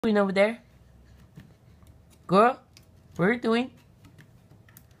Doing over there? Girl, what are you doing?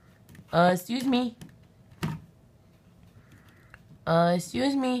 Excuse me.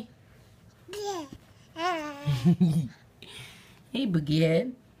 Excuse me. Hey,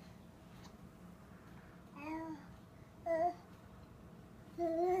 Baguette.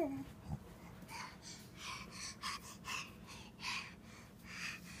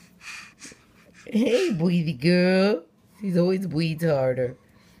 Hey, breathy girl. She's always breathes harder.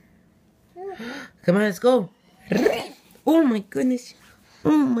 Come on, let's go. Oh my goodness.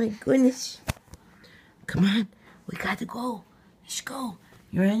 Oh my goodness. Come on. We got to go. Let's go.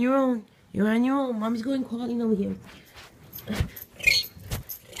 You're on your own. You're on your own. Mommy's going crawling over here.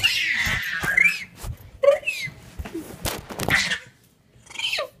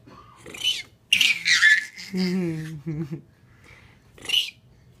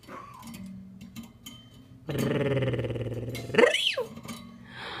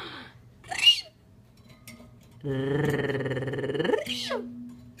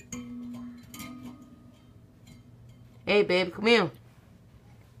 Hey, babe, come here.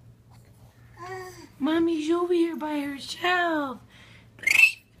 Mommy's over here by herself.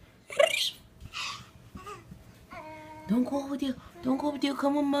 Don't go over there. Don't go over there.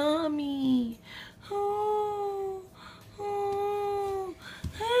 Come on, Mommy. Oh, oh,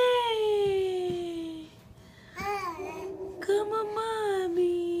 hey. Come on,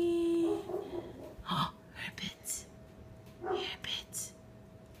 Mommy. Oh, her bits. Her bits.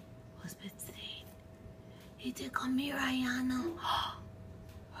 What's bits saying? He did come here, Ayana.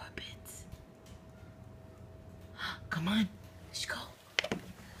 Her bits. Come on, let's go. Go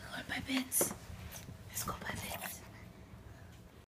to my bits.